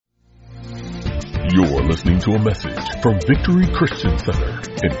You're listening to a message from Victory Christian Center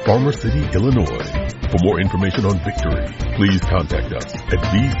in Farmer City, Illinois. For more information on Victory, please contact us at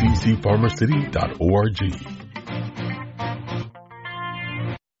vccfarmercity.org.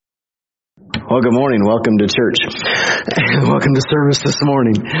 Well, good morning. Welcome to church. Welcome to service this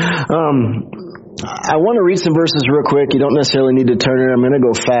morning. I want to read some verses real quick. You don't necessarily need to turn it. I'm going to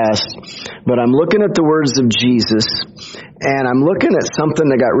go fast. But I'm looking at the words of Jesus, and I'm looking at something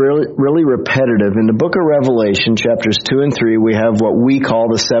that got really repetitive. In the book of Revelation, chapters 2 and 3, we have what we call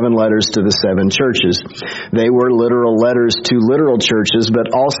the 7 letters to the 7 churches. They were literal letters to literal churches,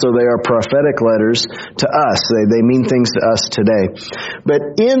 but also they are prophetic letters to us. They mean things to us today.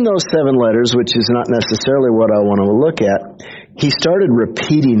 But in those 7 letters, which is not necessarily what I want to look at, he started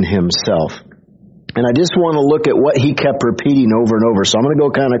repeating himself. And I just want to look at what he kept repeating over and over. So I'm going to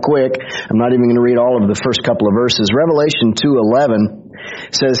go kind of quick. I'm not even going to read all of the first couple of verses. Revelation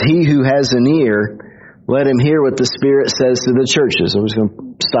 2:11 says, "He who has an ear, let him hear what the Spirit says to the churches." I'm just going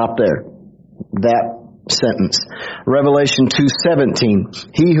to stop there. That sentence. Revelation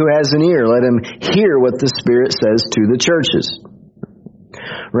 2:17, "He who has an ear, let him hear what the Spirit says to the churches."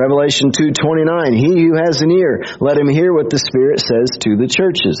 Revelation 2:29, "He who has an ear, let him hear what the Spirit says to the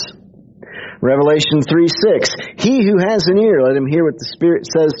churches." Revelation 3:6, "He who has an ear, let him hear what the Spirit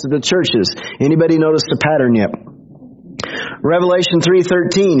says to the churches." Anybody notice the pattern yet? Revelation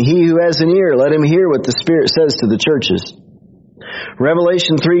 3:13, "He who has an ear, let him hear what the Spirit says to the churches."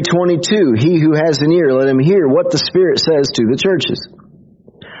 Revelation 3:22, "He who has an ear, let him hear what the Spirit says to the churches."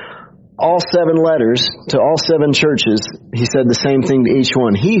 All 7 letters to all 7 churches, he said the same thing to each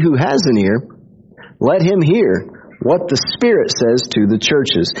one. He who has an ear, let him hear what the Spirit says to the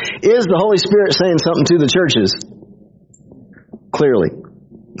churches. Is the Holy Spirit saying something to the churches? Clearly.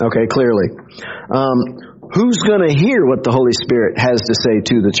 Okay, clearly. Who's going to hear what the Holy Spirit has to say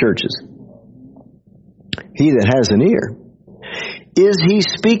to the churches? He that has an ear. Is he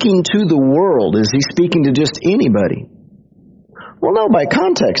speaking to the world? Is he speaking to just anybody? Well, no, by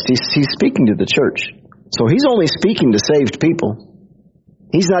context, he's speaking to the church. So he's only speaking to saved people.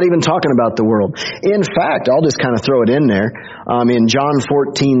 He's not even talking about the world. In fact, I'll just kind of throw it in there. In John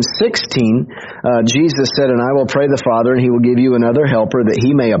 14:16, Jesus said, "And I will pray the Father, and he will give you another helper that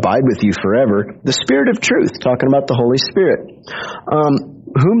he may abide with you forever. The Spirit of truth," talking about the Holy Spirit,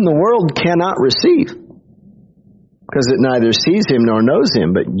 "whom the world cannot receive, because it neither sees him nor knows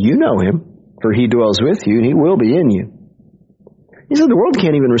him, but you know him, for he dwells with you, and he will be in you." He said the world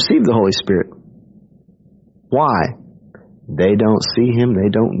can't even receive the Holy Spirit. Why? They don't see him, they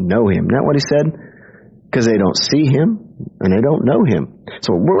don't know him. Isn't that what he said? Because they don't see him and they don't know him.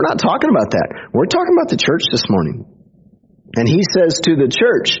 So we're not talking about that. We're talking about the church this morning. And he says to the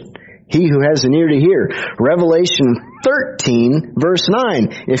church, "He who has an ear to hear." Revelation 13, verse 9,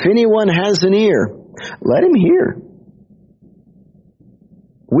 "If anyone has an ear, let him hear."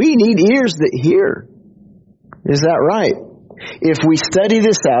 We need ears that hear. Is that right? If we study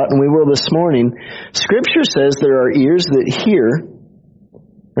this out, and we will this morning, Scripture says there are ears that hear,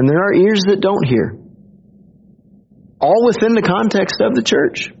 and there are ears that don't hear. All within the context of the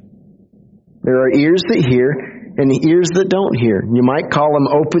church. There are ears that hear, and ears that don't hear. You might call them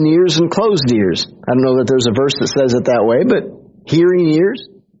open ears and closed ears. I don't know that there's a verse that says it that way, but hearing ears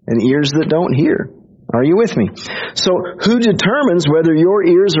and ears that don't hear. Are you with me? So, who determines whether your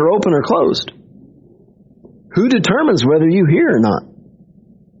ears are open or closed? Who determines whether you hear or not?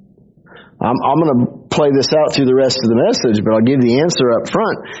 I'm going to play this out through the rest of the message, but I'll give the answer up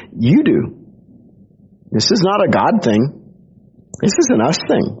front. You do. This is not a God thing. This is an us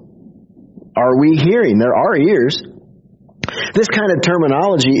thing. Are we hearing? There are ears. This kind of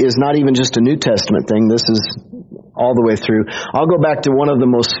terminology is not even just a New Testament thing. This is all the way through. I'll go back to one of the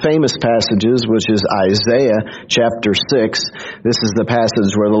most famous passages, which is Isaiah chapter 6. This is the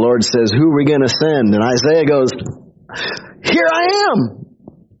passage where the Lord says, "Who are we going to send?" And Isaiah goes, "Here I am.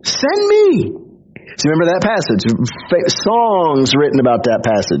 Send me." So remember that passage? Songs written about that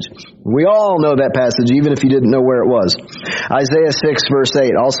passage. We all know that passage, even if you didn't know where it was. Isaiah 6 verse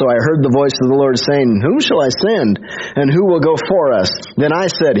 8. "Also I heard the voice of the Lord saying, Whom shall I send? And who will go for us? Then I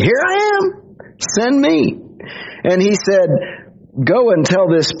said, Here I am. Send me. And he said, Go and tell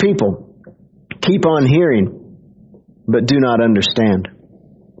this people, keep on hearing, but do not understand.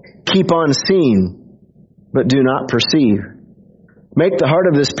 Keep on seeing, but do not perceive. Make the heart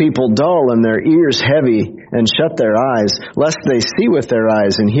of this people dull and their ears heavy, and shut their eyes, lest they see with their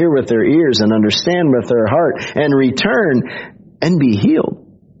eyes and hear with their ears and understand with their heart and return and be healed."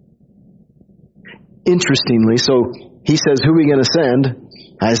 Interestingly, so he says, who are we going to send?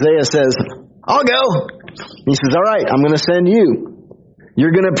 Isaiah says, I'll go. He says, all right, I'm going to send you.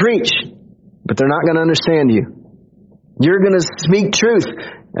 You're going to preach. but they're not going to understand you. You're going to speak truth,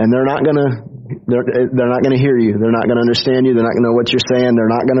 and they're not going to hear you. They're not going to understand you. They're not going to know what you're saying. They're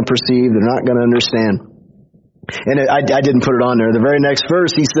not going to perceive. They're not going to understand. And I didn't put it on there. The very next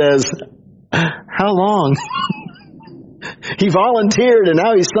verse, he says, how long? He volunteered, and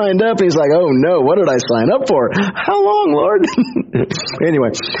now he's signed up, and he's like, oh no, what did I sign up for? How long, Lord?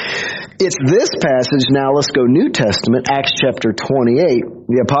 Anyway, it's this passage. Now let's go New Testament, Acts chapter 28.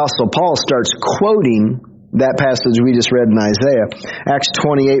 The Apostle Paul starts quoting that passage we just read in Isaiah. Acts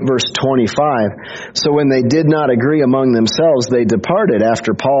 28 verse 25. So when they did not agree among themselves, they departed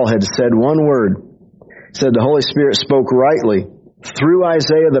after Paul had said one word. Said the Holy Spirit spoke rightly through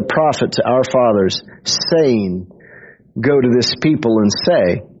Isaiah the prophet to our fathers, saying, go to this people and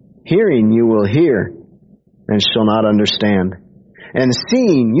say, hearing you will hear and shall not understand, and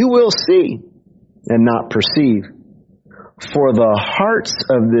seeing you will see and not perceive. For the hearts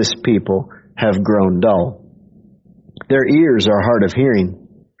of this people have grown dull. Their ears are hard of hearing,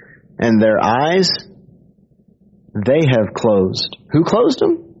 and their eyes they have closed. Who closed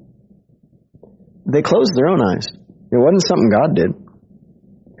them? They closed their own eyes. It wasn't something God did.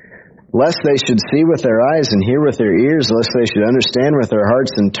 Lest they should see with their eyes and hear with their ears, lest they should understand with their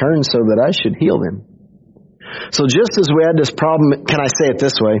hearts and turn so that I should heal them. So just as we had this problem, can I say it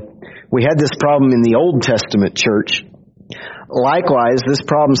this way? We had this problem in the Old Testament church. Likewise, this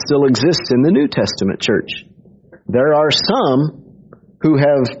problem still exists in the New Testament church. There are some who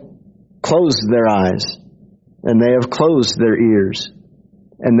have closed their eyes, and they have closed their ears,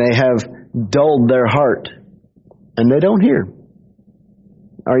 and they have dulled their heart, and they don't hear.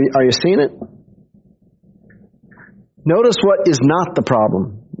 Are you seeing it? Notice what is not the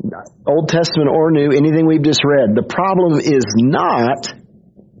problem. Old Testament or New, anything we've just read. The problem is not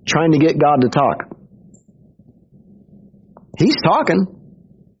trying to get God to talk. He's talking.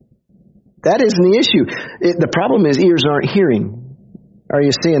 That isn't the issue. The problem is ears aren't hearing. Are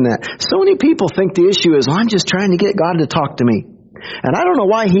you seeing that? So many people think the issue is, I'm just trying to get God to talk to me. And I don't know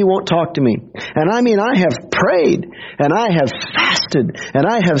why He won't talk to me. And I mean, I have prayed, and I have fasted, and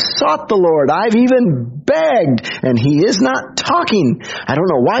I have sought the Lord. I've even begged, and He is not talking. I don't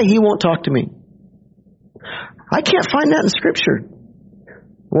know why He won't talk to me. I can't find that in Scripture.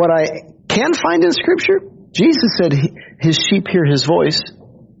 What I can find in Scripture, Jesus said His sheep hear His voice.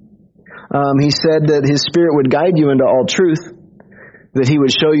 He said that His Spirit would guide you into all truth, that He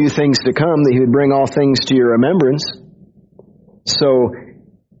would show you things to come, that He would bring all things to your remembrance. So,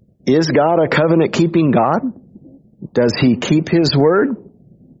 is God a covenant-keeping God? Does He keep His word?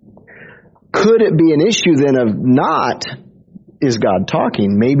 Could it be an issue then of not, is God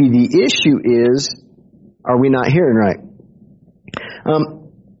talking? Maybe the issue is, are we not hearing right?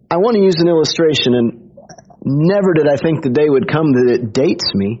 I want to use an illustration, and never did I think the day would come that it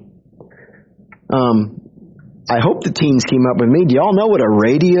dates me. I hope the teens came up with me. Do y'all know what a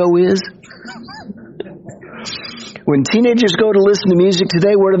radio is? When teenagers go to listen to music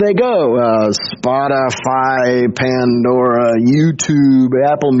today, where do they go? Spotify, Pandora, YouTube,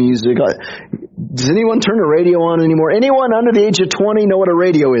 Apple Music. Does anyone turn a radio on anymore? Anyone under the age of 20 know what a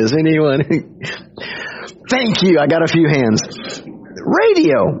radio is? Anyone? Thank you. I got a few hands.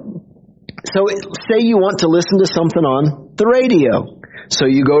 Radio. So say you want to listen to something on the radio. So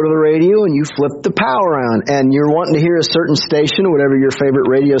you go to the radio and you flip the power on, and you're wanting to hear a certain station, whatever your favorite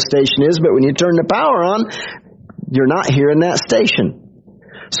radio station is, but when you turn the power on, you're not hearing that station.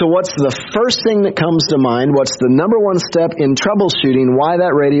 So what's the first thing that comes to mind? What's the number one step in troubleshooting why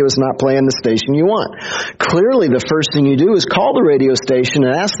that radio is not playing the station you want? Clearly, the first thing you do is call the radio station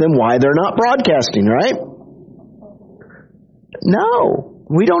and ask them why they're not broadcasting, right? No,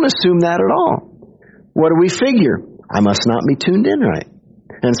 we don't assume that at all. What do we figure? I must not be tuned in right.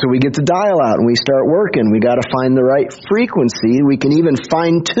 And so we get the dial out and we start working. We got to find the right frequency. We can even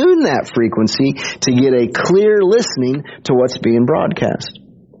fine tune that frequency to get a clear listening to what's being broadcast,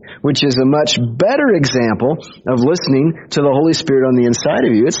 which is a much better example of listening to the Holy Spirit on the inside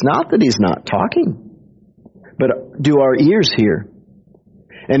of you. It's not that He's not talking, but do our ears hear?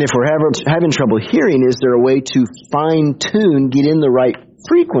 And if we're having trouble hearing, is there a way to fine tune, get in the right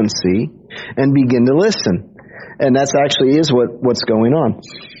frequency, and begin to listen? And that actually is what's going on.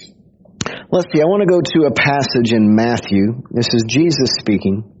 Let's see, I want to go to a passage in Matthew. This is Jesus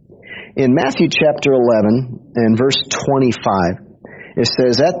speaking. In Matthew chapter 11 and verse 25, it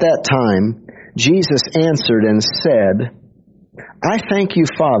says, "At that time, Jesus answered and said, I thank you,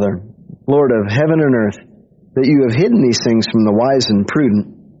 Father, Lord of heaven and earth, that you have hidden these things from the wise and prudent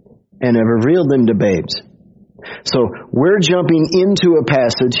and have revealed them to babes." So we're jumping into a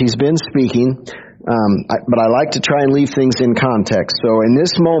passage. He's been speaking. but I like to try and leave things in context. So in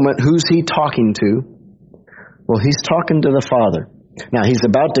this moment, who's he talking to? Well, he's talking to the Father. Now, he's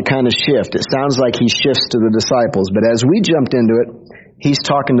about to kind of shift. It sounds like he shifts to the disciples, but as we jumped into it, he's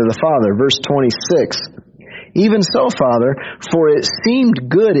talking to the Father. Verse 26, even so, Father, for it seemed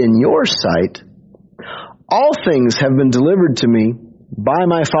good in your sight, all things have been delivered to me by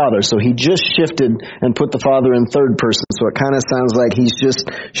my Father. So he just shifted and put the Father in third person. So it kind of sounds like he's just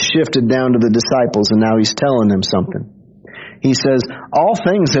shifted down to the disciples and now he's telling them something. He says, all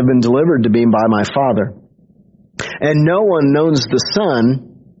things have been delivered to me by my Father. And no one knows the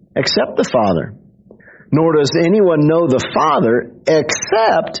Son except the Father. Nor does anyone know the Father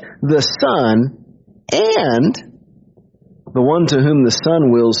except the Son and the one to whom the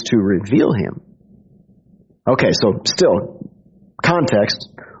Son wills to reveal him. Okay, so still, context,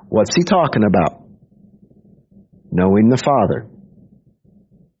 what's he talking about? Knowing the Father.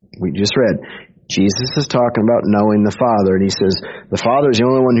 We just read, Jesus is talking about knowing the Father, and he says, the Father is the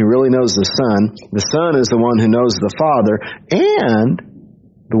only one who really knows the Son. The Son is the one who knows the Father, and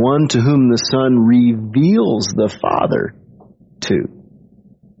the one to whom the Son reveals the Father to.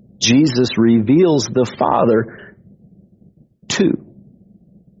 Jesus reveals the Father to.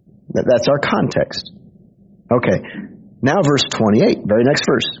 That's our context. Okay, now verse 28, very next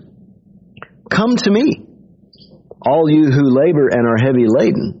verse. Come to me, all you who labor and are heavy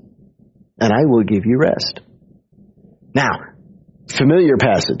laden, and I will give you rest. Now, familiar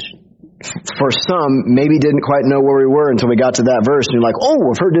passage. For some, maybe didn't quite know where we were until we got to that verse, and you're like, oh,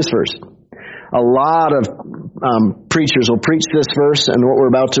 we've heard this verse. A lot of preachers will preach this verse and what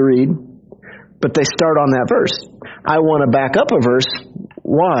we're about to read, but they start on that verse. I want to back up a verse.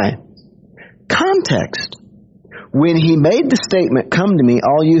 Why? Context. When he made the statement, come to me,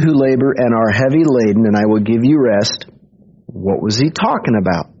 all you who labor and are heavy laden, and I will give you rest, what was he talking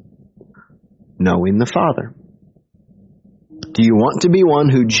about? Knowing the Father. Do you want to be one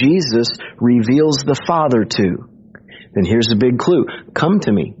who Jesus reveals the Father to? Then here's a big clue. Come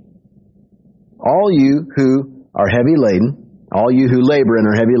to me. All you who are heavy laden, all you who labor and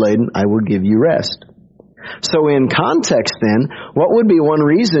are heavy laden, I will give you rest. So in context then, what would be one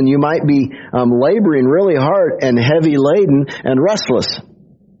reason you might be laboring really hard and heavy laden and restless?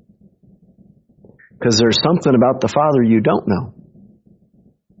 Because there's something about the Father you don't know.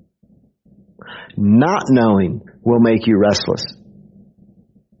 Not knowing will make you restless.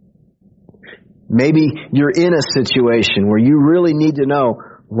 Maybe you're in a situation where you really need to know,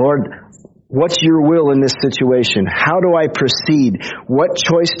 Lord, what's your will in this situation? How do I proceed? What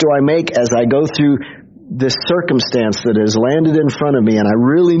choice do I make as I go through this circumstance that has landed in front of me, and I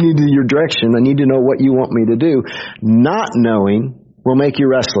really need your direction. I need to know what you want me to do. Not knowing will make you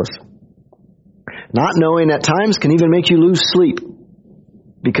restless. Not knowing at times can even make you lose sleep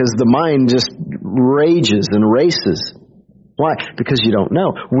because the mind just rages and races. Why? Because you don't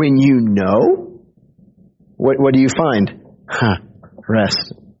know. When you know, what do you find?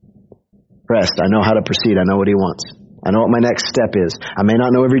 Rest. Rest. I know how to proceed. I know what he wants. I know what my next step is. I may not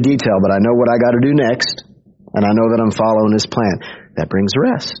know every detail, but I know what I got to do next, and I know that I'm following his plan. That brings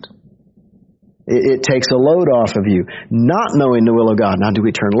rest. It takes a load off of you, not knowing the will of God. Now, do we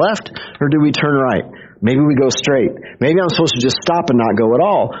turn left or do we turn right? Maybe we go straight. Maybe I'm supposed to just stop and not go at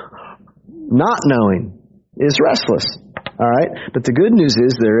all. Not knowing is restless. All right? But the good news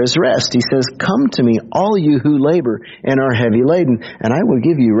is there is rest. He says, come to me, all you who labor and are heavy laden, and I will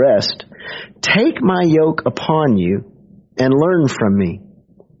give you rest. Take my yoke upon you and learn from me,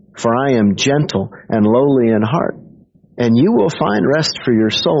 for I am gentle and lowly in heart, and you will find rest for your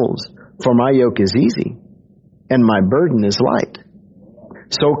souls, for my yoke is easy and my burden is light.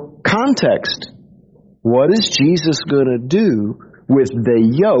 So context, what is Jesus going to do with the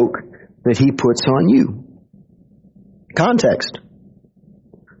yoke that he puts on you? Context.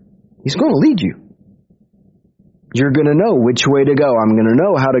 He's going to lead you. You're going to know which way to go. I'm going to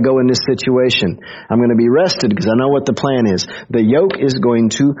know how to go in this situation. I'm going to be rested because I know what the plan is. The yoke is going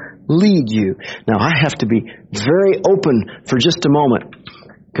to lead you. Now, I have to be very open for just a moment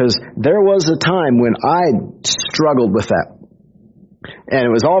because there was a time when I struggled with that. And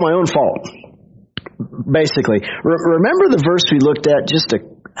it was all my own fault, basically. Remember the verse we looked at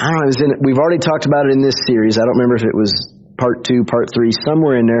we've already talked about it in this series. I don't remember if it was part 2, part 3,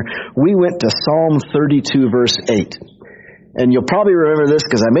 somewhere in there. We went to Psalm 32, verse 8. And you'll probably remember this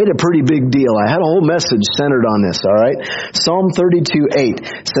because I made a pretty big deal. I had a whole message centered on this, all right? Psalm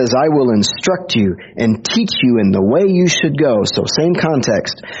 32:8 says, I will instruct you and teach you in the way you should go. So same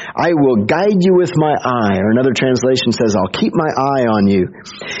context. I will guide you with my eye. Or another translation says, I'll keep my eye on you.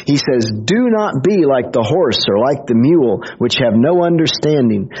 He says, do not be like the horse or like the mule, which have no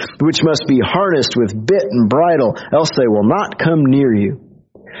understanding, which must be harnessed with bit and bridle, else they will not come near you.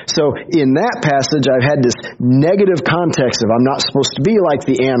 So in that passage, I've had this negative context of I'm not supposed to be like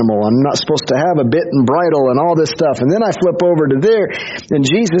the animal. I'm not supposed to have a bit and bridle and all this stuff. And then I flip over to there, and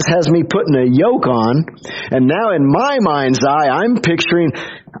Jesus has me putting a yoke on. And now in my mind's eye, I'm picturing,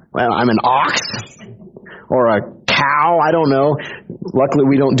 well, I'm an ox or a cow. I don't know. Luckily,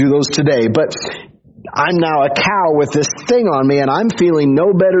 we don't do those today. But I'm now a cow with this thing on me, and I'm feeling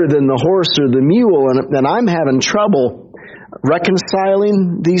no better than the horse or the mule. And I'm having trouble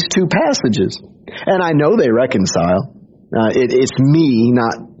reconciling these two passages. And I know they reconcile. It's me,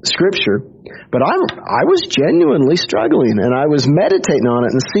 not Scripture. But I was genuinely struggling, and I was meditating on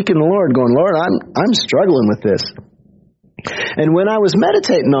it and seeking the Lord, going, Lord, I'm struggling with this. And when I was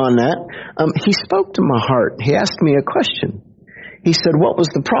meditating on that, He spoke to my heart. He asked me a question. He said, what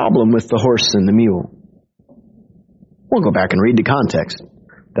was the problem with the horse and the mule? We'll go back and read the context.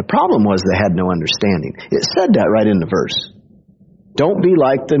 The problem was they had no understanding. It said that right in the verse. Don't be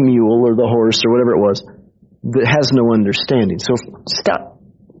like the mule or the horse or whatever it was that has no understanding. So stop.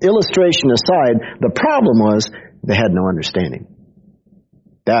 Illustration aside, the problem was they had no understanding.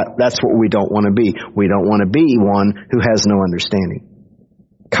 That's what we don't want to be. We don't want to be one who has no understanding.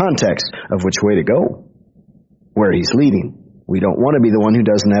 Context of which way to go, where He's leading. We don't want to be the one who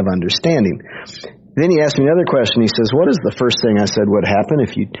doesn't have understanding. Then He asked me another question. He says, what is the first thing I said would happen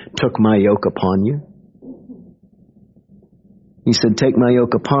if you took my yoke upon you? He said, take my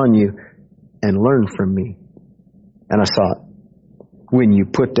yoke upon you and learn from me. And I saw it. When you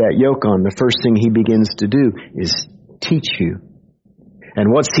put that yoke on, the first thing He begins to do is teach you.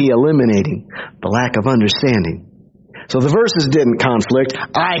 And what's He eliminating? The lack of understanding. So the verses didn't conflict.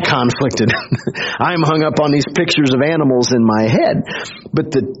 I conflicted. I'm hung up on these pictures of animals in my head. But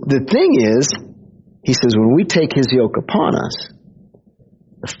the thing is, He says, when we take His yoke upon us,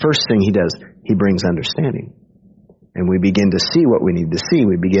 the first thing He does, He brings understanding. And we begin to see what we need to see.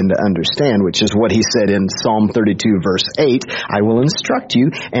 We begin to understand, which is what He said in Psalm 32, verse 8, I will instruct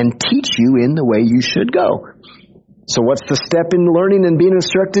you and teach you in the way you should go. So what's the step in learning and being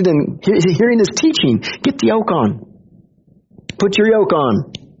instructed and hearing His teaching? Get the yoke on. Put your yoke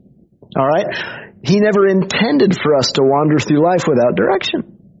on. All right? He never intended for us to wander through life without direction.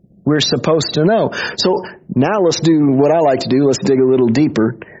 We're supposed to know. So now let's do what I like to do. Let's dig a little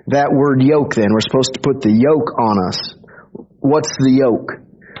deeper. That word yoke then. We're supposed to put the yoke on us. What's the yoke?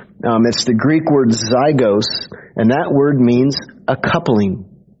 It's the Greek word zygos, and that word means a coupling.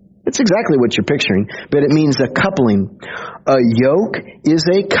 It's exactly what you're picturing, but it means a coupling. A yoke is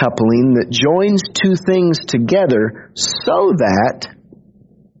a coupling that joins two things together so that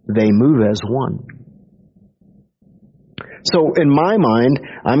they move as one. So in my mind,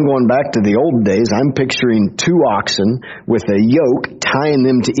 I'm going back to the old days. I'm picturing two oxen with a yoke tying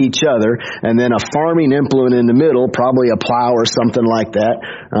them to each other, and then a farming implement in the middle, probably a plow or something like that,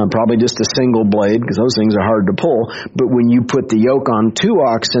 probably just a single blade because those things are hard to pull. But when you put the yoke on two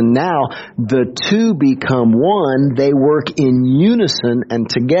oxen, now the two become one. They work in unison, and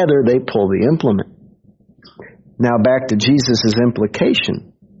together they pull the implement. Now back to Jesus'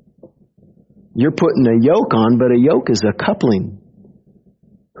 implication. You're putting a yoke on, but a yoke is a coupling.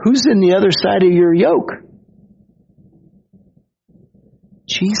 Who's in the other side of your yoke?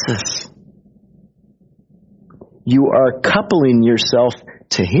 Jesus. You are coupling yourself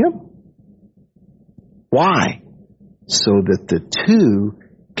to Him. Why? So that the two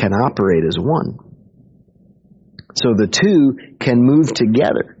can operate as one. So the two can move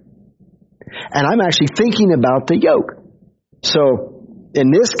together. And I'm actually thinking about the yoke. So in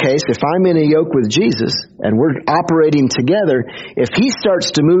this case, if I'm in a yoke with Jesus and we're operating together, if He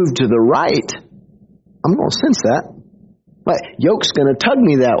starts to move to the right, I'm going to sense that. But yoke's going to tug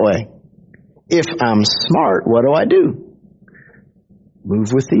me that way. If I'm smart, what do?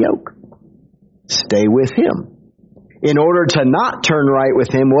 Move with the yoke. Stay with Him. In order to not turn right with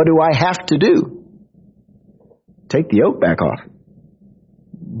Him, what do I have to do? Take the yoke back off.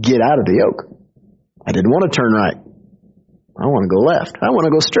 Get out of the yoke. I didn't want to turn right. I want to go left. I want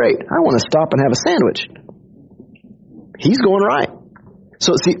to go straight. I want to stop and have a sandwich. He's going right.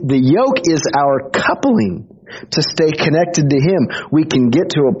 So see, the yoke is our coupling to stay connected to Him. We can get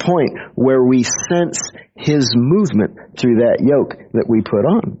to a point where we sense His movement through that yoke that we put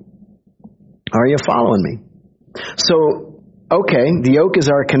on. Are you following me? So okay, the yoke is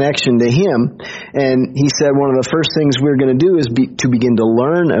our connection to Him. And He said one of the first things we're going to do is to begin to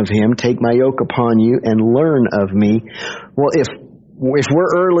learn of Him. Take my yoke upon you and learn of me. Well, if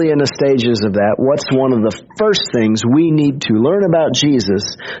we're early in the stages of that, what's one of the first things we need to learn about Jesus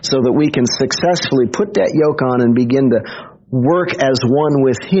so that we can successfully put that yoke on and begin to work as one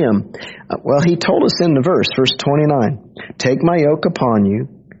with Him? Well, He told us in the verse 29, take my yoke upon you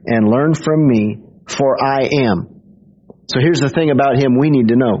and learn from me, for I am. So here's the thing about Him we need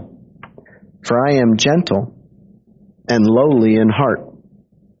to know. For I am gentle and lowly in heart.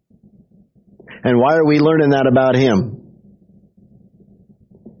 And why are we learning that about Him?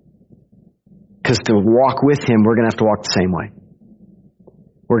 Because to walk with Him, we're going to have to walk the same way.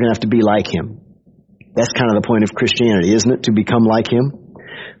 We're going to have to be like Him. That's kind of the point of Christianity, isn't it? To become like Him.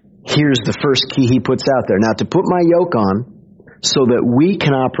 Here's the first key He puts out there. Now, to put my yoke on so that we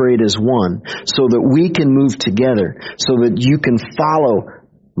can operate as one, so that we can move together, so that you can follow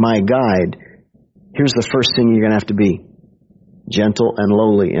my guide, here's the first thing you're going to have to be. Gentle and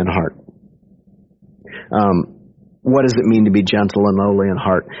lowly in heart. What does it mean to be gentle and lowly in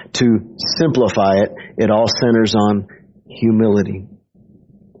heart? To simplify it, it all centers on humility.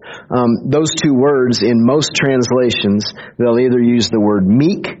 Those two words, in most translations, they'll either use the word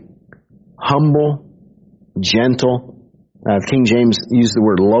meek, humble, gentle. King James used the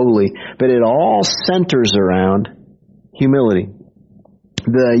word lowly, but it all centers around humility.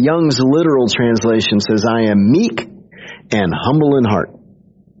 The Young's literal translation says, I am meek and humble in heart.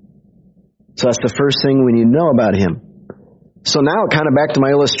 So that's the first thing we need to know about Him. So now, kind of back to my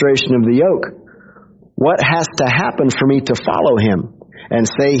illustration of the yoke. What has to happen for me to follow Him and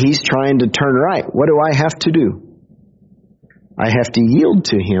say He's trying to turn right? What do I have to do? I have to yield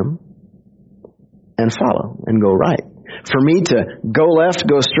to Him and follow and go right. For me to go left,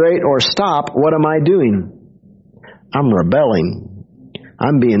 go straight, or stop, what am I doing? I'm rebelling.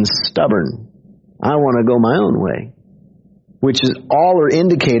 I'm being stubborn. I want to go my own way, which is all are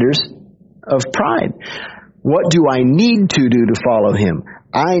indicators of pride. What do I need to do to follow Him?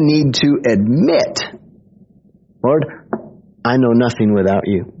 I need to admit, Lord, I know nothing without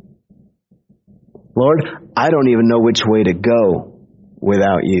you. Lord, I don't even know which way to go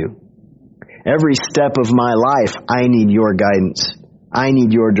without you. Every step of my life, I need your guidance. I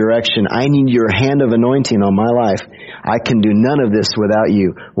need your direction. I need your hand of anointing on my life. I can do none of this without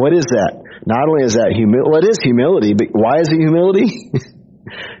you. What is that? Not only is that humility, well, it is humility, but why is it humility?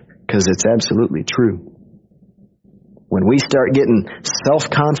 Because it's absolutely true. When we start getting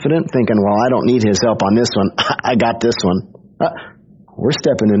self-confident, thinking, well, I don't need His help on this one, I got this one, we're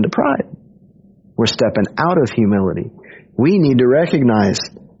stepping into pride. We're stepping out of humility. We need to recognize,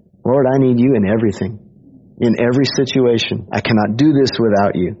 Lord, I need you in everything, in every situation. I cannot do this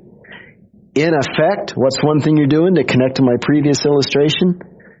without you. In effect, what's one thing you're doing to connect to my previous illustration?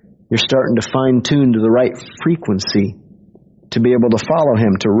 You're starting to fine-tune to the right frequency to be able to follow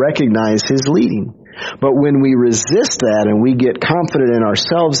Him, to recognize His leading. But when we resist that and we get confident in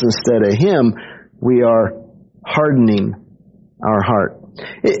ourselves instead of Him, we are hardening our heart.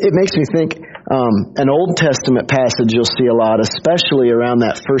 It makes me think, an Old Testament passage you'll see a lot, especially around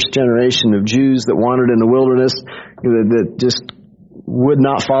that first generation of Jews that wandered in the wilderness, that just would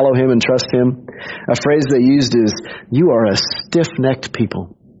not follow Him and trust Him. A phrase they used is, you are a stiff-necked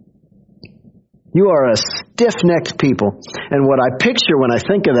people. You are a stiff-necked people. And what I picture when I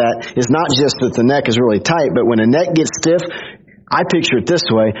think of that is not just that the neck is really tight, but when a neck gets stiff, I picture it this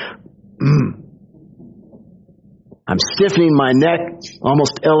way. I'm stiffening my neck,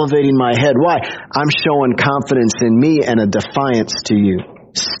 almost elevating my head. Why? I'm showing confidence in me and a defiance to you.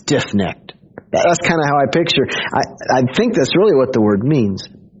 Stiff-necked. That's kind of how I picture. I think that's really what the word means.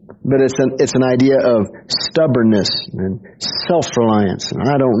 But it's an idea of stubbornness and self-reliance. And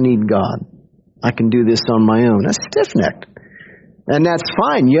I don't need God. I can do this on my own. That's stiff-necked. And that's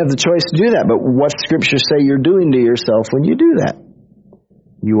fine. You have the choice to do that. But what scriptures say you're doing to yourself when you do that?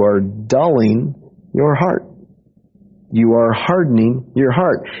 You are dulling your heart. You are hardening your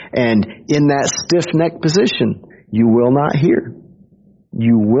heart. And in that stiff-necked position, you will not hear.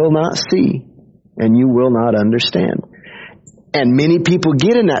 You will not see. And you will not understand. And many people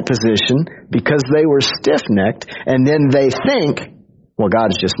get in that position because they were stiff-necked, and then they think, well,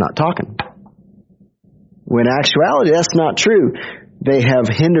 God's just not talking. When in actuality, that's not true. They have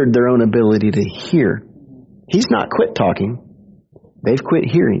hindered their own ability to hear. He's not quit talking. They've quit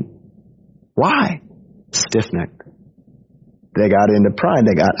hearing. Why? Stiff-necked. They got into pride.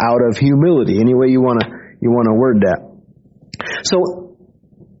 They got out of humility. Any way you want to word that. So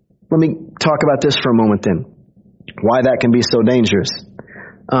let me talk about this for a moment then. Why that can be so dangerous.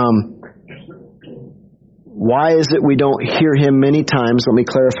 Why is it we don't hear him many times? Let me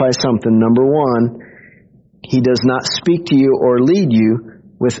clarify something. Number one, he does not speak to you or lead you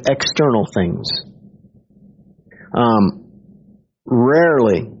with external things.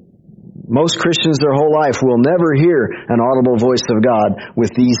 Rarely, most Christians their whole life will never hear an audible voice of God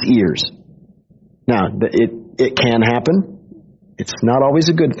with these ears. Now, it can happen. It's not always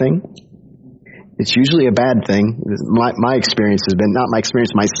a good thing. It's usually a bad thing. My experience has been, not my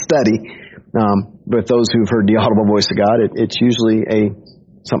experience, my study, but those who've heard the audible voice of God, it's usually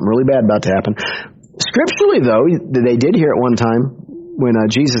something really bad about to happen. Scripturally, though, they did hear it one time when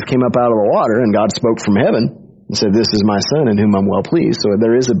Jesus came up out of the water and God spoke from heaven and said, "This is my son in whom I'm well pleased." So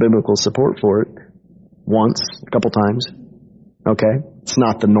there is a biblical support for it. Once, a couple times. Okay? It's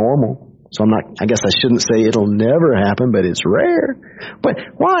not the normal. So I guess I shouldn't say it'll never happen, but it's rare. But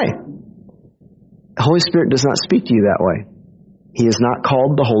why? The Holy Spirit does not speak to you that way. He is not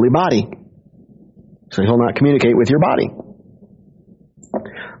called the holy body. So he'll not communicate with your body.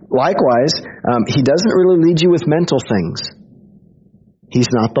 Likewise, he doesn't really lead you with mental things.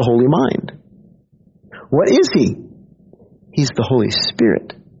 He's not the holy mind. What is he? He's the Holy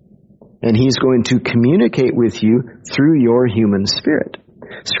Spirit. And he's going to communicate with you through your human spirit.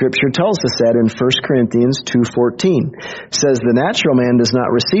 Scripture tells us that in 1 Corinthians 2:14. It says, "The natural man does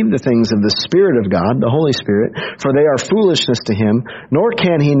not receive the things of the Spirit of God," the Holy Spirit, "for they are foolishness to him, nor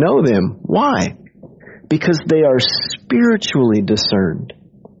can he know them." Why? Because they are spiritually discerned.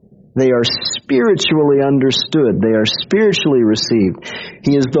 They are spiritually understood. They are spiritually received.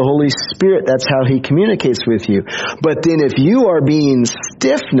 He is the Holy Spirit. That's how he communicates with you. But then if you are being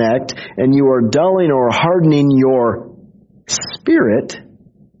stiff-necked and you are dulling or hardening your spirit,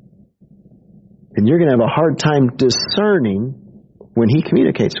 then you're going to have a hard time discerning when he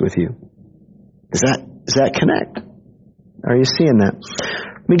communicates with you. Does that connect? Are you seeing that?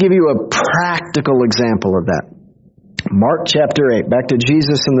 Let me give you a practical example of that. Mark chapter 8, back to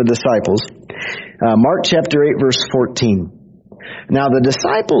Jesus and the disciples. Mark chapter 8, verse 14. "Now the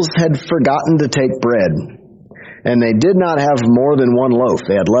disciples had forgotten to take bread, and they did not have more than one loaf."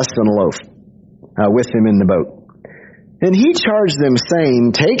 They had less than a loaf with them in the boat. "And he charged them,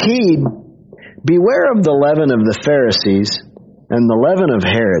 saying, Take heed, beware of the leaven of the Pharisees and the leaven of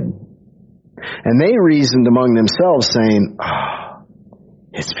Herod. And they reasoned among themselves, saying,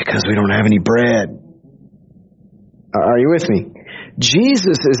 It's because we don't have any bread." Are you with me?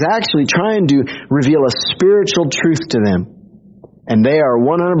 Jesus is actually trying to reveal a spiritual truth to them. And they are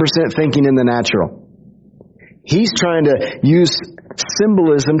 100% thinking in the natural. He's trying to use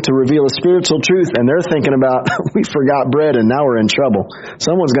symbolism to reveal a spiritual truth, and they're thinking about, we forgot bread and now we're in trouble.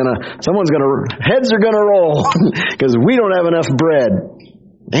 Heads are gonna roll because we don't have enough bread.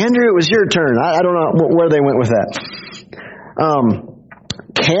 Andrew, it was your turn. I don't know where they went with that.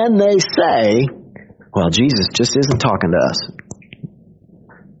 Can they say, well, Jesus just isn't talking to us?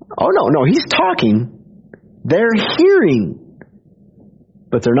 Oh, no, he's talking. They're hearing,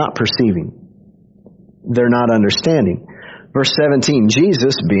 but they're not perceiving. They're not understanding. Verse 17,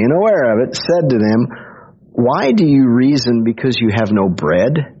 Jesus, being aware of it, said to them, "Why do you reason because you have no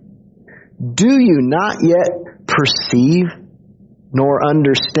bread? Do you not yet perceive nor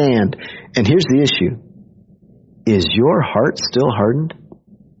understand?" And here's the issue. Is your heart still hardened?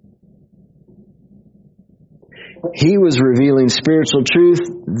 He was revealing spiritual truth.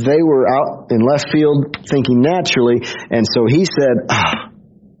 They were out in left field thinking naturally. And so he said,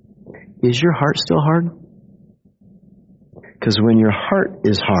 is your heart still hard? Because when your heart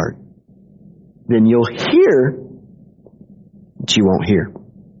is hard, then you'll hear, but you won't hear.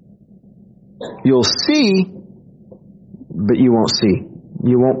 You'll see, but you won't see.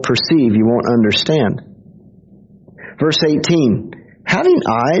 You won't perceive. You won't understand. Verse 18, "Having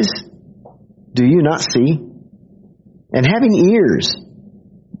eyes, do you not see? And having ears,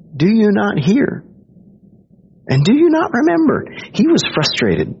 do you not hear? And do you not remember?" He was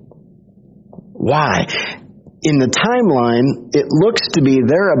frustrated. Why? In the timeline, it looks to be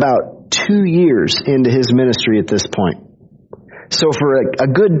they're about 2 years into his ministry at this point. So for a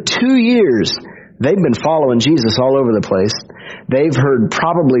good 2 years, they've been following Jesus all over the place. They've heard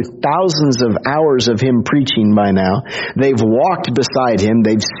probably thousands of hours of him preaching by now. They've walked beside him.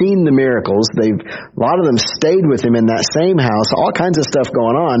 They've seen the miracles. A lot of them stayed with him in that same house. All kinds of stuff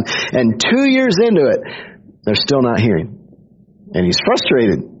going on. And 2 years into it, they're still not hearing. And he's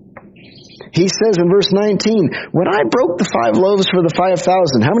frustrated. He says in verse 19, "When I broke the 5 loaves for the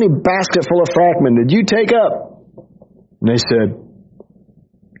 5,000, how many basketful of fragments did you take up?" And they said,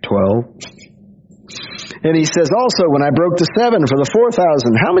 12. And he says also, "When I broke the 7 for the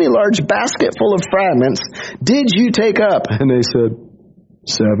 4,000, how many large basketful of fragments did you take up?" And they said,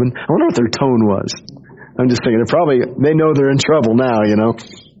 7. I wonder what their tone was. I'm just thinking they know they're in trouble now,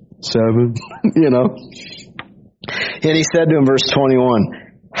 7, And he said to him, verse 21,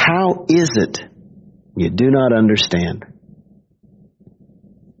 how is it you do not understand?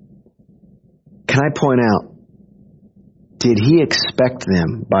 Can I point out, did he expect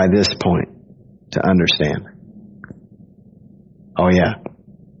them by this point to understand? Oh yeah.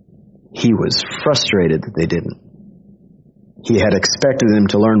 He was frustrated that they didn't. He had expected them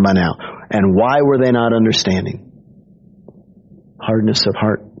to learn by now. And why were they not understanding? Hardness of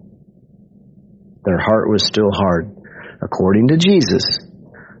heart. Their heart was still hard. According to Jesus,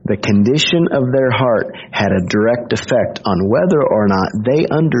 the condition of their heart had a direct effect on whether or not they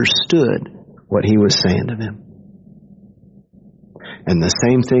understood what he was saying to them. And the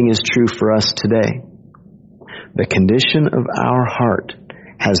same thing is true for us today. The condition of our heart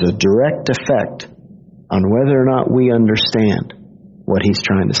has a direct effect on whether or not we understand what he's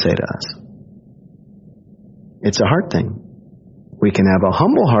trying to say to us. It's a heart thing. We can have a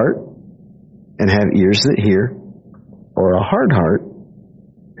humble heart and have ears that hear, or a hard heart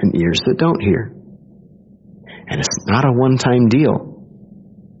and ears that don't hear. And it's not a one-time deal.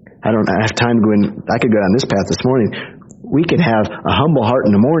 I don't have time to go in. I could go down this path this morning. We could have a humble heart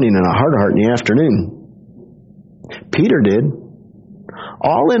in the morning and a hard heart in the afternoon. Peter did.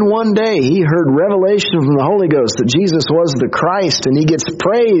 All in one day, he heard revelation from the Holy Ghost that Jesus was the Christ, and he gets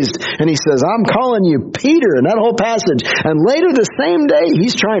praised, and he says, I'm calling you Peter, and that whole passage. And later the same day,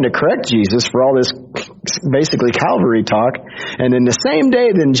 he's trying to correct Jesus for all this basically Calvary talk. And in the same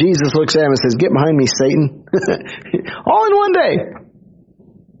day, then Jesus looks at him and says, get behind me, Satan. All in one day.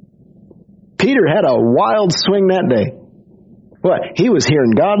 Peter had a wild swing that day. What? He was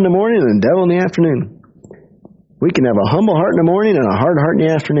hearing God in the morning and the devil in the afternoon. We can have a humble heart in the morning and a hard heart in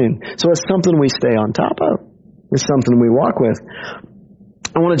the afternoon. So it's something we stay on top of. It's something we walk with.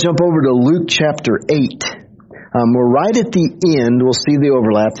 I want to jump over to Luke chapter 8. We're right at the end. We'll see the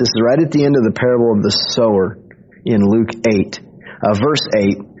overlap. This is right at the end of the parable of the sower in Luke 8, verse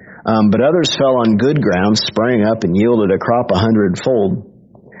 8. But others fell on good ground, sprang up, and yielded a crop 100-fold.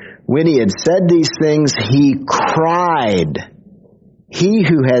 When he had said these things, he cried, he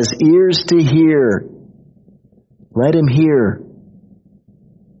who has ears to hear, let him hear.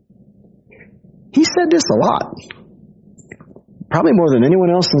 He said this a lot. Probably more than anyone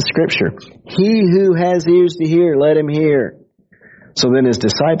else in Scripture. He who has ears to hear, let him hear. So then his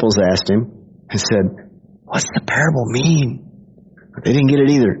disciples asked him and said, what's the parable mean? They didn't get it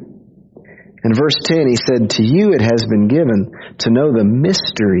either. In verse 10, he said, to you it has been given to know the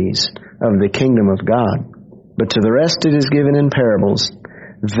mysteries of the kingdom of God. But to the rest it is given in parables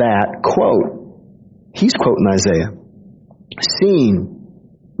that, quote, he's quoting Isaiah, seeing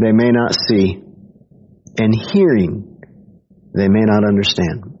they may not see, and hearing they may not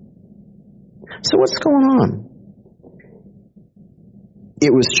understand. So what's going on?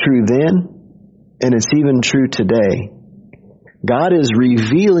 It was true then, and it's even true today. God is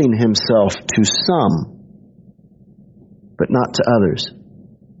revealing himself to some, but not to others.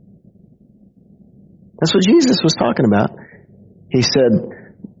 That's what Jesus was talking about. He said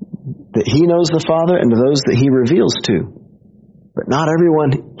that he knows the Father and to those that he reveals to. But not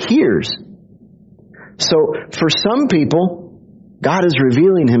everyone hears. So for some people, God is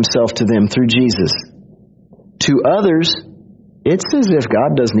revealing himself to them through Jesus. To others, it's as if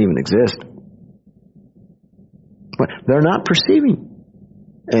God doesn't even exist. But they're not perceiving.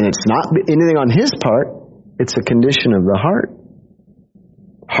 And it's not anything on his part. It's a condition of the heart.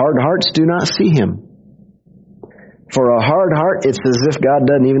 Hard hearts do not see him. For a hard heart, it's as if God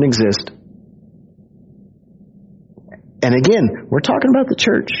doesn't even exist. And again, we're talking about the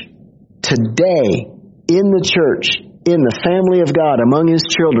church. Today, in the church, in the family of God, among his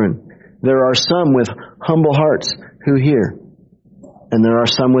children, there are some with humble hearts who hear. And there are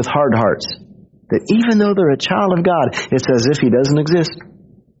some with hard hearts. That even though they're a child of God, it's as if he doesn't exist.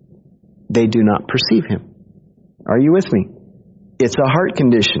 They do not perceive him. Are you with me? It's a heart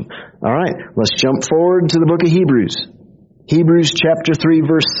condition. All right, let's jump forward to the book of Hebrews. Hebrews chapter 3,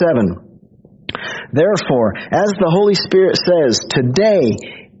 verse 7. Therefore, as the Holy Spirit says, today,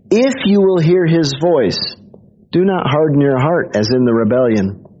 if you will hear his voice, do not harden your heart as in the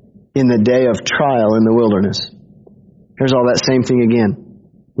rebellion, in the day of trial in the wilderness. Here's all that same thing again.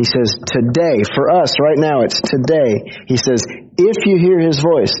 He says, today, for us right now, it's today. He says, if you hear his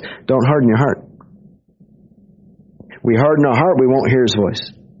voice, don't harden your heart. We harden our heart, we won't hear his voice.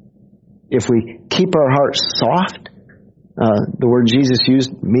 If we keep our hearts soft, the word Jesus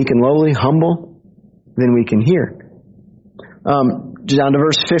used, meek and lowly, humble, then we can hear. Down to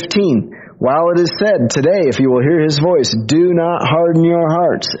verse 15. While it is said, today, if you will hear his voice, do not harden your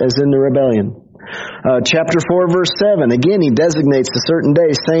hearts as in the rebellion. Chapter 4, verse 7, again, he designates a certain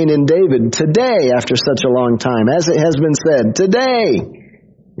day, saying in David, today, after such a long time, as it has been said, today,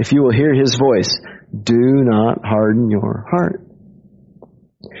 if you will hear his voice, do not harden your heart.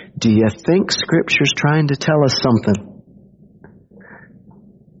 Do you think Scripture's trying to tell us something?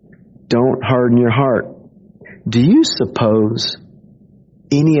 Don't harden your heart. Do you suppose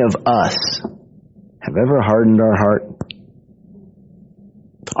any of us have ever hardened our heart?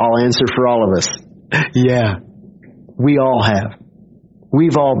 I'll answer for all of us. Yeah, we all have.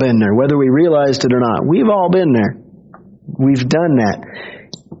 We've all been there, whether we realized it or not. We've all been there. We've done that.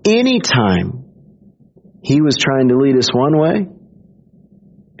 Anytime he was trying to lead us one way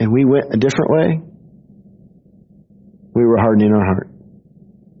and we went a different way, we were hardening our heart.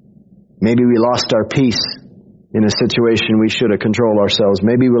 Maybe we lost our peace in a situation we should have controlled ourselves.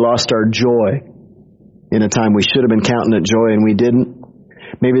 Maybe we lost our joy in a time we should have been counting it joy and we didn't.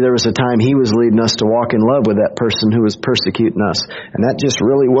 Maybe there was a time he was leading us to walk in love with that person who was persecuting us, and that just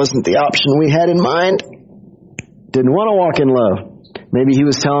really wasn't the option we had in mind. Didn't want to walk in love. Maybe he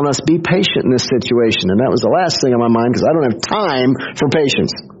was telling us, be patient in this situation, and that was the last thing on my mind because I don't have time for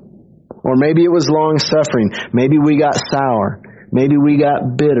patience. Or maybe it was long-suffering. Maybe we got sour. Maybe we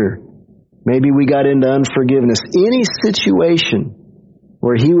got bitter. Maybe we got into unforgiveness. Any situation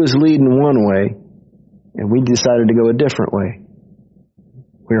where he was leading one way and we decided to go a different way,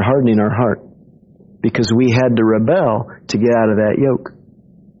 we were hardening our heart because we had to rebel to get out of that yoke.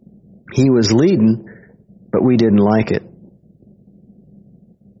 He was leading, but we didn't like it.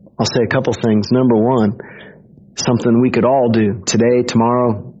 I'll say a couple things. Number one, something we could all do today,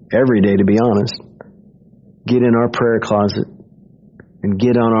 tomorrow, every day, to be honest. Get in our prayer closet and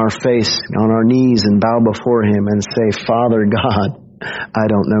get on our face, on our knees, and bow before him and say, Father God, I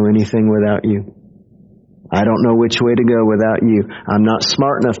don't know anything without you. I don't know which way to go without you. I'm not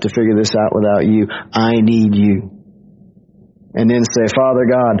smart enough to figure this out without you. I need you. And then say, Father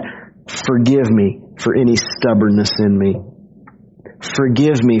God, forgive me for any stubbornness in me.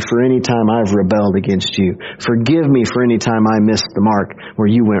 Forgive me for any time I've rebelled against you. Forgive me for any time I missed the mark where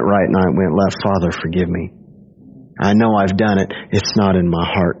you went right and I went left. Father, forgive me. I know I've done it. It's not in my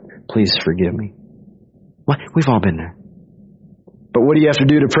heart. Please forgive me. What? We've all been there. But what do you have to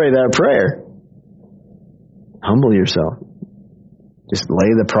do to pray that prayer? Humble yourself. Just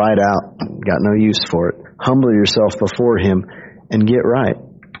lay the pride out. Got no use for it. Humble yourself before him and get right.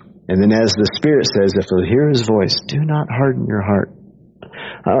 And then as the Spirit says, if you'll hear his voice, do not harden your heart.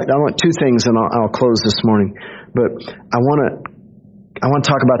 I want two things, and I'll close this morning. But I want to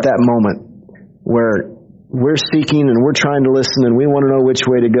talk about that moment where we're seeking and we're trying to listen and we want to know which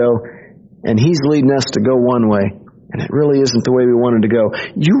way to go, and he's leading us to go one way, and it really isn't the way we wanted to go.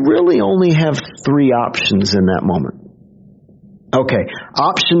 You really only have three options in that moment. Okay,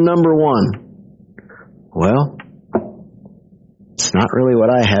 option number one. Well, it's not really what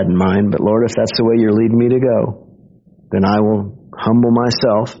I had in mind, but Lord, if that's the way you're leading me to go, then I will humble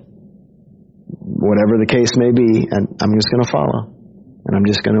myself, whatever the case may be, and I'm just going to follow, and I'm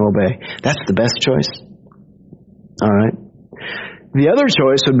just going to obey. That's the best choice. All right. The other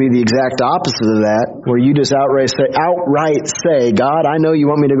choice would be the exact opposite of that, where you just outright say, God, I know you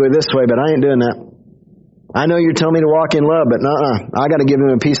want me to go this way, but I ain't doing that. I know you're telling me to walk in love, but I got to give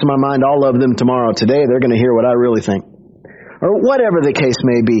them a piece of my mind. I'll love them tomorrow. Today, they're going to hear what I really think. Or whatever the case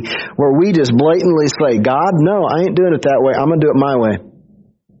may be, where we just blatantly say, God, no, I ain't doing it that way. I'm going to do it my way.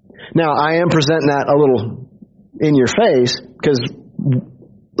 Now, I am presenting that a little in your face, because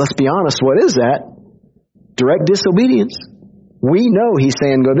let's be honest, what is that? Direct disobedience. We know he's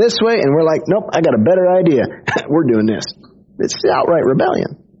saying go this way, and we're like, nope, I got a better idea. We're doing this. It's outright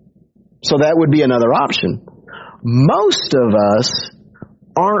rebellion. So that would be another option. Most of us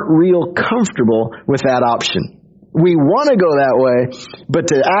aren't real comfortable with that option. We want to go that way,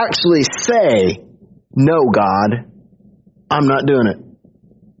 but to actually say, no, God, I'm not doing it.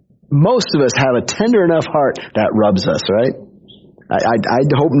 Most of us have a tender enough heart that rubs us, right? I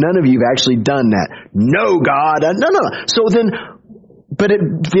hope none of you have actually done that. No, God. No. So then,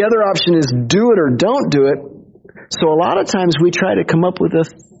 the other option is do it or don't do it. So a lot of times we try to come up with a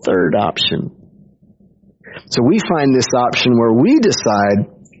third option. So we find this option where we decide,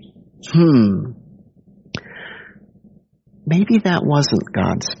 maybe that wasn't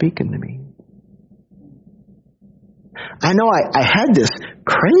God speaking to me. I know I had this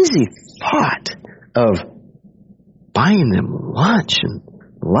crazy thought of buying them lunch and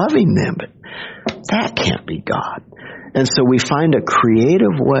loving them, but that can't be God. And so we find a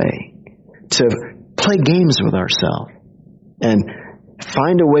creative way to play games with ourselves and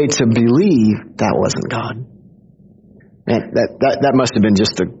find a way to believe that wasn't God. And that must have been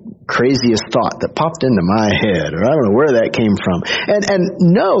just the craziest thought that popped into my head, or I don't know where that came from. And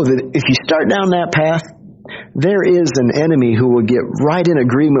know that if you start down that path, there is an enemy who will get right in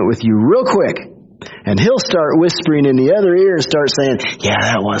agreement with you real quick. And he'll start whispering in the other ear and start saying, yeah,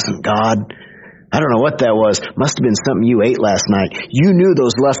 that wasn't God. I don't know what that was. Must have been something you ate last night. You knew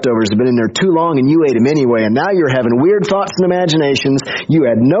those leftovers had been in there too long and you ate them anyway. And now you're having weird thoughts and imaginations. You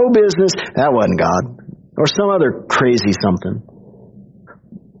had no business. That wasn't God. Or some other crazy something.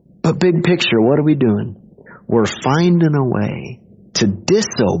 But big picture, what are we doing? We're finding a way to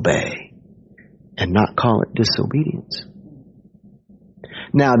disobey and not call it disobedience.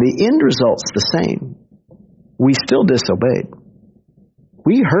 Now, the end result's the same. We still disobeyed.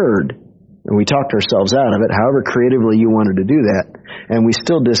 We heard, and we talked ourselves out of it, however creatively you wanted to do that, and we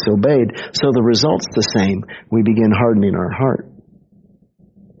still disobeyed, so the result's the same. We begin hardening our heart.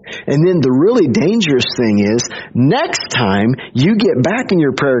 And then the really dangerous thing is, next time you get back in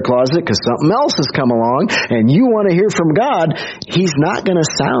your prayer closet because something else has come along and you want to hear from God, He's not going to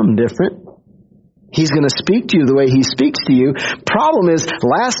sound different. He's going to speak to you the way He speaks to you. Problem is,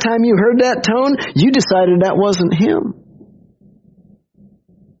 last time you heard that tone, you decided that wasn't Him.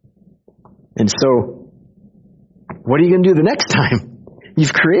 And so, what are you going to do the next time?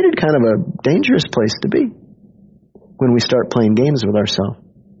 You've created kind of a dangerous place to be when we start playing games with ourselves.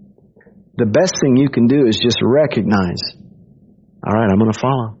 The best thing you can do is just recognize, all right, I'm going to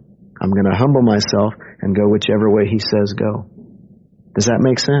follow. I'm going to humble myself and go whichever way He says go. Does that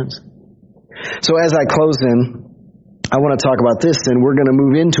make sense? So as I close in, I want to talk about this, and we're going to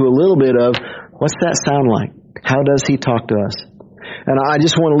move into a little bit of what's that sound like? How does He talk to us? And I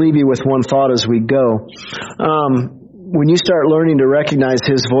just want to leave you with one thought as we go. When you start learning to recognize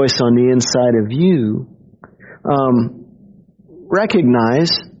His voice on the inside of you, recognize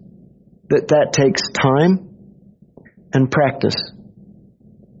that takes time and practice.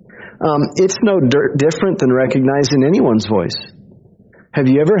 It's no different than recognizing anyone's voice. Have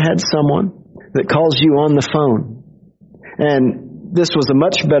you ever had someone that calls you on the phone? And this was a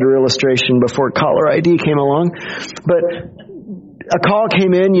much better illustration before caller ID came along. But a call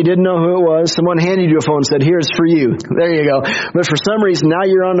came in, you didn't know who it was. Someone handed you a phone and said, here's for you. There you go. But for some reason, now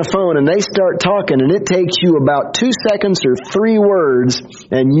you're on the phone and they start talking and it takes you about 2 seconds or 3 words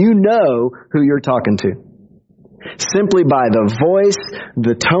and you know who you're talking to. Simply by the voice,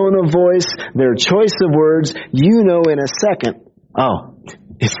 the tone of voice, their choice of words, you know in a second, oh,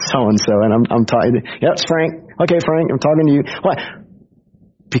 it's so-and-so and I'm talking. Yep, it's Frank. Okay, Frank, I'm talking to you. Why?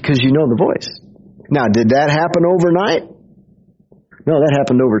 Because you know the voice. Now, did that happen overnight? No, that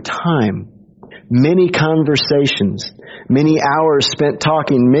happened over time. Many conversations, many hours spent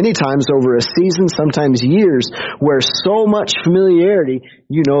talking, many times over a season, sometimes years, where so much familiarity,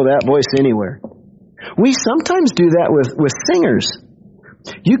 you know that voice anywhere. We sometimes do that with singers.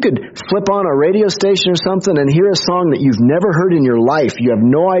 You could flip on a radio station or something and hear a song that you've never heard in your life. You have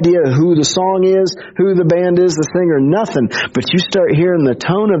no idea who the song is, who the band is, the singer, nothing. But you start hearing the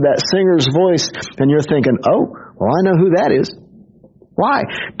tone of that singer's voice and you're thinking, oh, well, I know who that is. Why?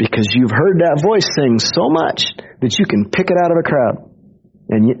 Because you've heard that voice sing so much that you can pick it out of a crowd.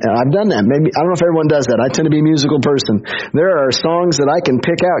 And I've done that. Maybe I don't know if everyone does that. I tend to be a musical person. There are songs that I can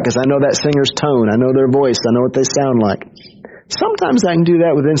pick out because I know that singer's tone. I know their voice. I know what they sound like. Sometimes I can do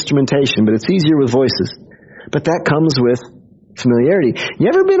that with instrumentation, but it's easier with voices. But that comes with familiarity.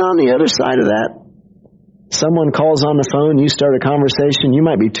 You ever been on the other side of that? Someone calls on the phone, you start a conversation, you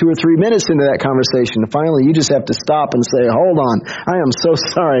might be 2 or 3 minutes into that conversation, and finally you just have to stop and say, hold on, I am so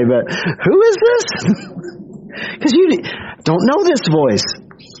sorry, but who is this? Because you don't know this voice.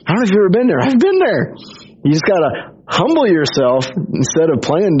 I don't know if you've ever been there. I've been there. You just got to humble yourself instead of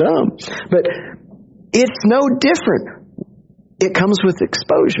playing dumb. But it's no different. It comes with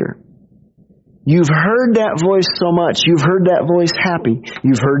exposure. You've heard that voice so much. You've heard that voice happy.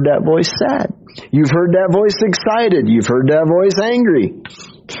 You've heard that voice sad. You've heard that voice excited. You've heard that voice angry.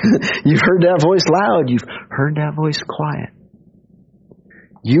 You've heard that voice loud. You've heard that voice quiet.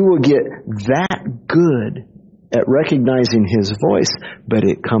 You will get that good at recognizing His voice, but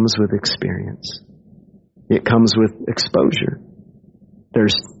it comes with experience. It comes with exposure.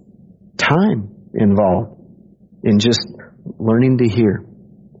 There's time involved in just learning to hear.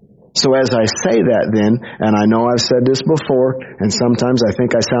 So as I say that then, and I know I've said this before, and sometimes I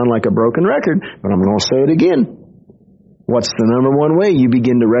think I sound like a broken record, but I'm going to say it again. What's the number one way you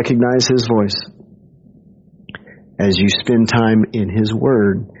begin to recognize His voice? As you spend time in His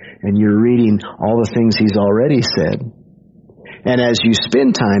Word, and you're reading all the things He's already said. And as you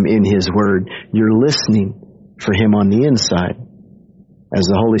spend time in His Word, you're listening for Him on the inside, as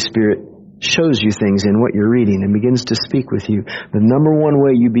the Holy Spirit shows you things in what you're reading and begins to speak with you. The number one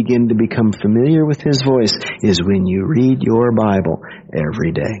way you begin to become familiar with His voice is when you read your Bible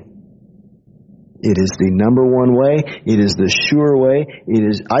every day. It is the number one way. It is the sure way.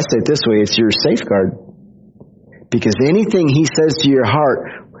 I say it this way, it's your safeguard. Because anything He says to your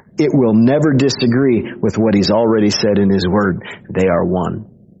heart, it will never disagree with what He's already said in His Word. They are one.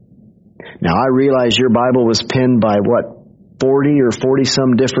 Now, I realize your Bible was penned by 40 or 40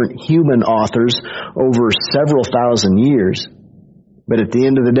 some different human authors over several thousand years. But at the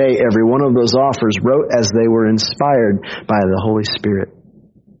end of the day, every one of those authors wrote as they were inspired by the Holy Spirit.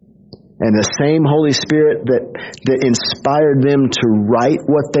 And the same Holy Spirit that inspired them to write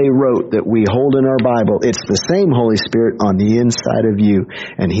what they wrote that we hold in our Bible, it's the same Holy Spirit on the inside of you,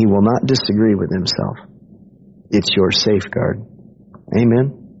 and He will not disagree with Himself. It's your safeguard.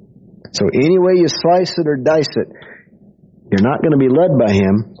 Amen? So any way you slice it or dice it, you're not going to be led by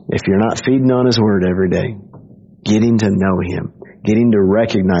Him if you're not feeding on His Word every day. Getting to know Him. Getting to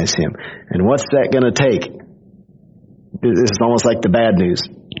recognize Him. And what's that going to take? This is almost like the bad news.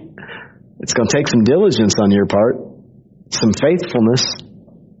 It's going to take some diligence on your part, some faithfulness,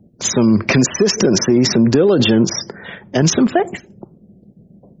 some consistency, some diligence, and some faith.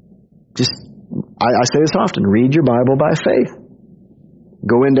 I say this often, read your Bible by faith.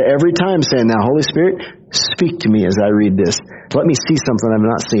 Go into every time saying, now, Holy Spirit, speak to me as I read this. Let me see something I've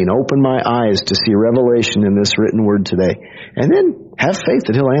not seen. Open my eyes to see revelation in this written word today. And then have faith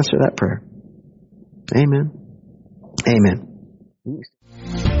that He'll answer that prayer. Amen. Amen.